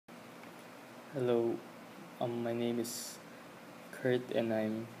Hello, my name is Kurt, and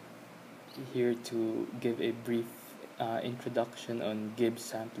I'm here to give a brief introduction on Gibbs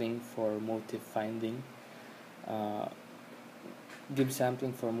sampling for motif finding. Uh, Gibbs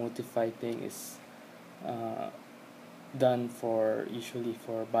sampling for motif finding is uh, done for usually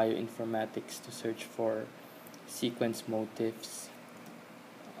for bioinformatics to search for sequence motifs.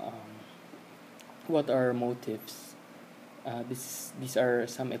 Um, what are motifs? These are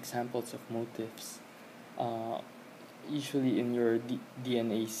some examples of motifs. Uh, Usually in your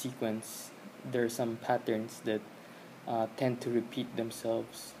DNA sequence, there are some patterns that tend to repeat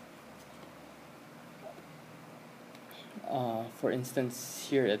themselves. For instance,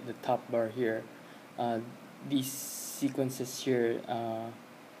 here at the top bar here, uh, these sequences here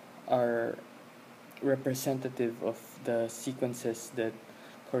are representative of the sequences that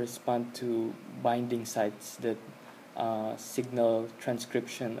correspond to binding sites that signal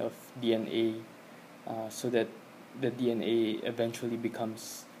transcription of DNA so that the DNA eventually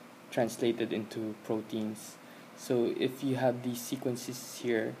becomes translated into proteins. So if you have these sequences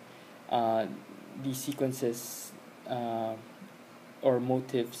here, uh, these sequences uh, or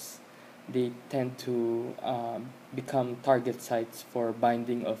motifs, they tend to become target sites for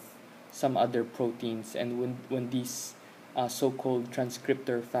binding of some other proteins. And when these so-called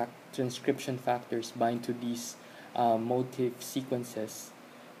transcription factors bind to these motif sequences,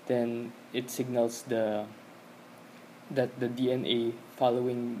 then it signals that the DNA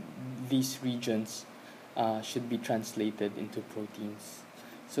following these regions should be translated into proteins.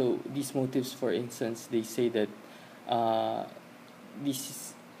 So these motifs, for instance, they say that uh,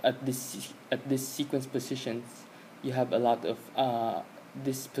 this at this sequence positions, you have a lot of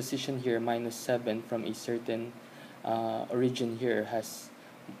this position here -7 from a certain origin here has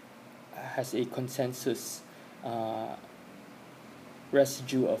a consensus uh,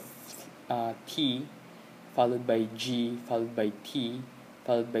 residue of T, followed by G, followed by T,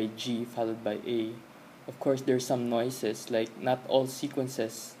 followed by G, followed by A. Of course, there's some noises, like not all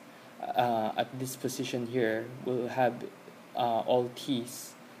sequences at this position here will have all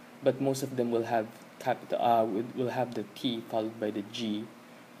T's, but most of them will have will have the T followed by the G,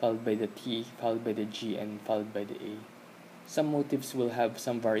 followed by the T, followed by the G, and followed by the A. Some motifs will have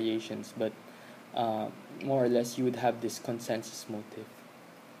some variations, but uh, more or less you would have this consensus motif.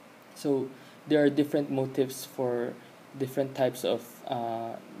 So there are different motifs for different types of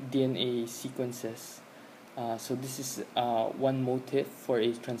DNA sequences. So this is one motif for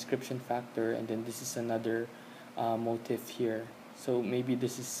a transcription factor, and then this is another motif here. So maybe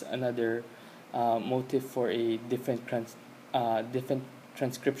this is another motif for a different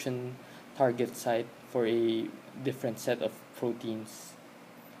transcription target site for a different set of proteins.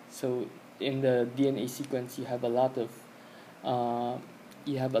 So in the DNA sequence, uh, you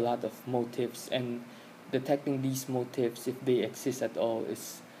have a lot of motifs, and detecting these motifs, if they exist at all,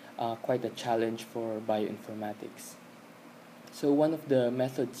 is quite a challenge for bioinformatics. So one of the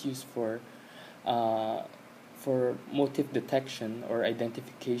methods used for motif detection or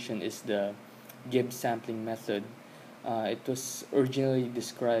identification is the Gibbs sampling method. It was originally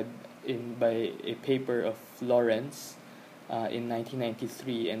described by a paper of Lawrence in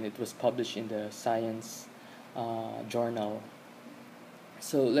 1993, and it was published in the Science journal.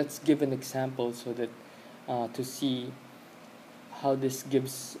 So let's give an example so that to see how this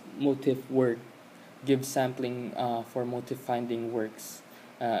Gibbs sampling for motif finding works.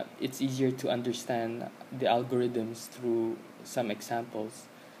 It's easier to understand the algorithms through some examples.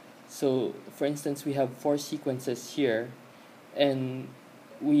 So, for instance, we have 4 sequences here, and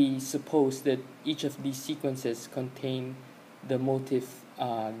we suppose that each of these sequences contain the motif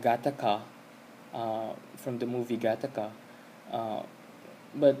Gattaca from the movie Gattaca, uh,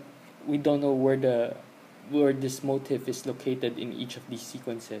 but we don't know where this motif is located in each of these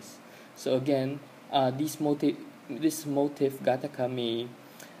sequences. So again, this motif Gattaca may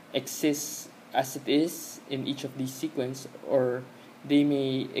exist as it is in each of these sequences, or they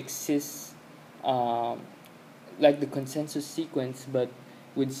may exist uh, like the consensus sequence, but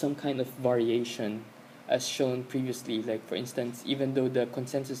with some kind of variation, as shown previously. Like for instance, even though the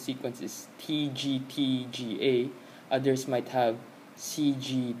consensus sequence is TGTGA, others might have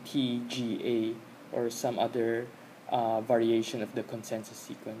CGTGA or some other variation of the consensus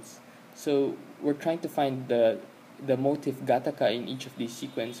sequence. So we're trying to find the motif Gattaca in each of these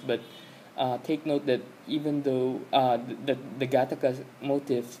sequences, but take note that even though the Gattaca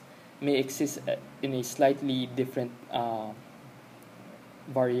motif may exist in a slightly different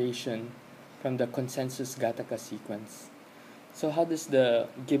variation from the consensus Gattaca sequence. So how does the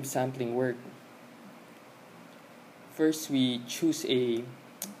Gibbs sampling work? First, we choose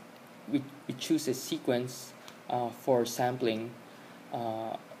we choose a sequence for sampling.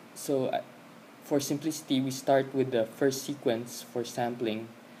 Uh, so for simplicity, we start with the first sequence for sampling.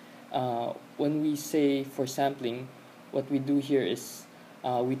 When we say for sampling, what we do here is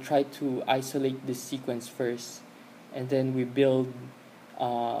we try to isolate this sequence first, and then we build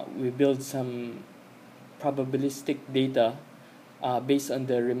some probabilistic data based on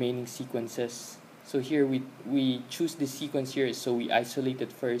the remaining sequences. So here we choose the sequence here, so we isolate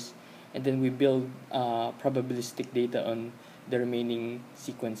it first, and then we build probabilistic data on the remaining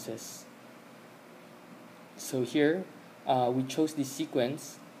sequences. So here we chose this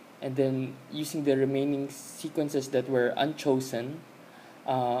sequence, and then using the remaining sequences that were unchosen,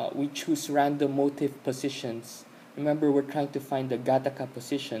 we choose random motif positions. Remember, we're trying to find the Gattaca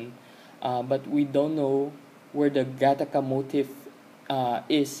position, but we don't know where the Gattaca motif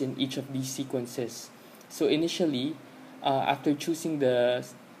is in each of these sequences. So initially, after choosing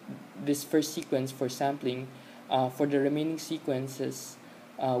this first sequence for sampling, for the remaining sequences,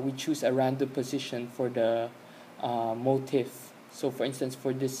 we choose a random position for the motif. So for instance,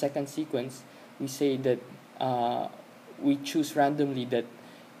 for this second sequence, we say that we choose randomly that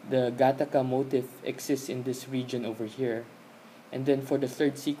the Gattaca motif exists in this region over here. And then for the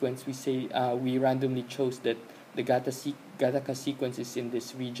third sequence, we say we randomly chose that the Gattaca sequence is in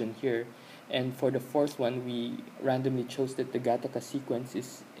this region here. And for the fourth one, we randomly chose that the Gattaca sequence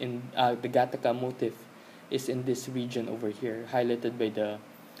is in the Gattaca motif is in this region over here, highlighted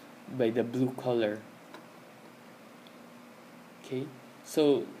by the blue color. Okay,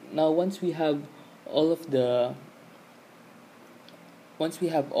 so now once we have all of the once we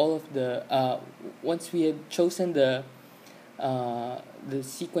have chosen the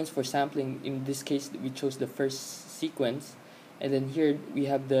sequence for sampling, in this case we chose the first sequence, and then here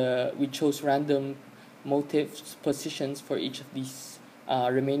we chose random motif positions for each of these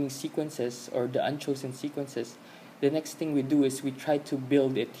remaining sequences or the unchosen sequences. The next thing we do is we try to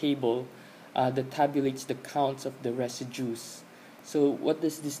build a table that tabulates the counts of the residues. So what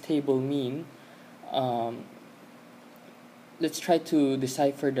does this table mean? Let's try to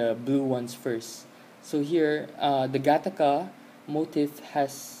decipher the blue ones first. So here, the Gattaca motif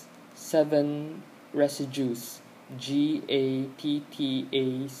has 7 residues, Gattaca.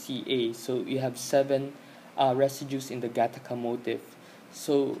 So you have 7 residues in the Gattaca motif.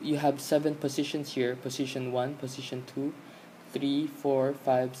 So you have 7 positions here: position 1, position 2, 3, 4,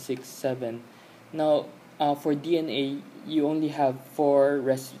 5, 6, 7. Now, for DNA, you only have 4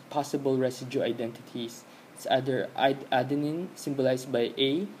 possible residue identities. It's either adenine, symbolized by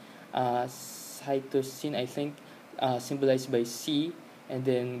A, cytosine, I think, symbolized by C, and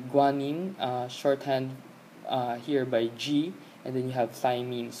then guanine, shorthand here by G, and then you have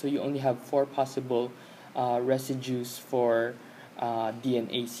thymine. So you only have 4 possible residues for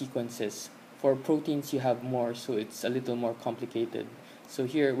DNA sequences. For proteins, you have more, so it's a little more complicated. So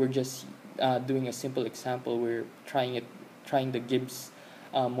here we're just doing a simple example. We're trying the Gibbs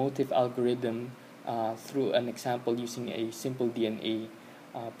motif algorithm through an example using a simple DNA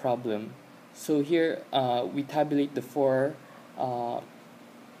problem. So here we tabulate the 4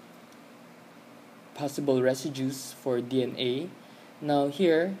 possible residues for DNA. Now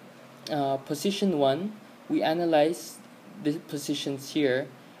here, position 1, we analyze the positions here,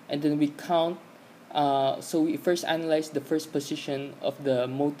 and then we count. So we first analyze the first position of the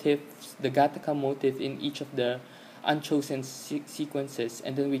motifs, the Gattaca motif in each of the unchosen sequences,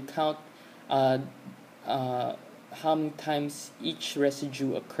 and then we count how many times each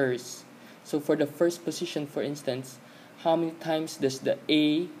residue occurs. So for the first position, for instance, how many times does the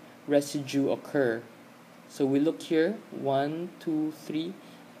A residue occur? So we look here, 1, 2, 3.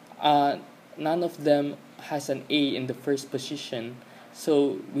 None of them has an A in the first position,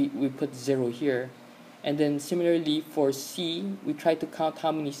 so we put 0 here. And then similarly for C, we try to count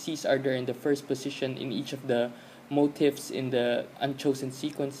how many C's are there in the first position in each of the motifs in the unchosen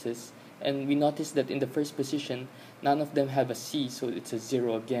sequences. And we notice that in the first position, none of them have a C, so it's a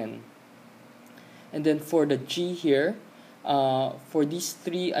 0 again. And then for the G here, for these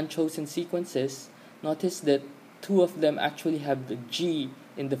 3 unchosen sequences, notice that 2 of them actually have the G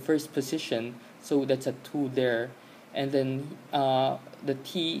in the first position, so that's a 2 there. And then the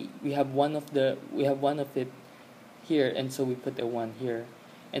T, we have one of it here, and so we put a 1 here.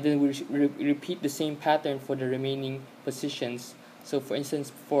 And then we repeat the same pattern for the remaining positions. So for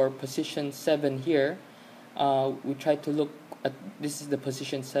instance, for position 7 here, we try to look at, this is the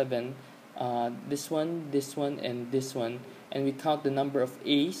position 7, this one, and this one, and we count the number of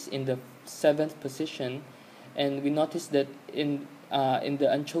A's in the 7th position, and we notice that in the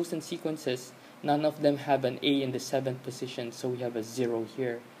unchosen sequences, none of them have an A in the 7th position, so we have a 0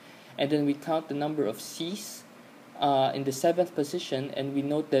 here. and then we count the number of C's in the 7th position, and we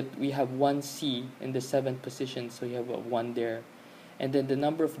note that we have one C in the 7th position, so you have a 1 there. And then the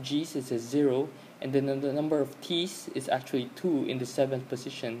number of G's is a 0, and then the number of T's is actually 2 in the 7th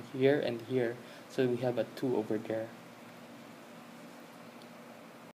position here and here, so we have a 2 over there.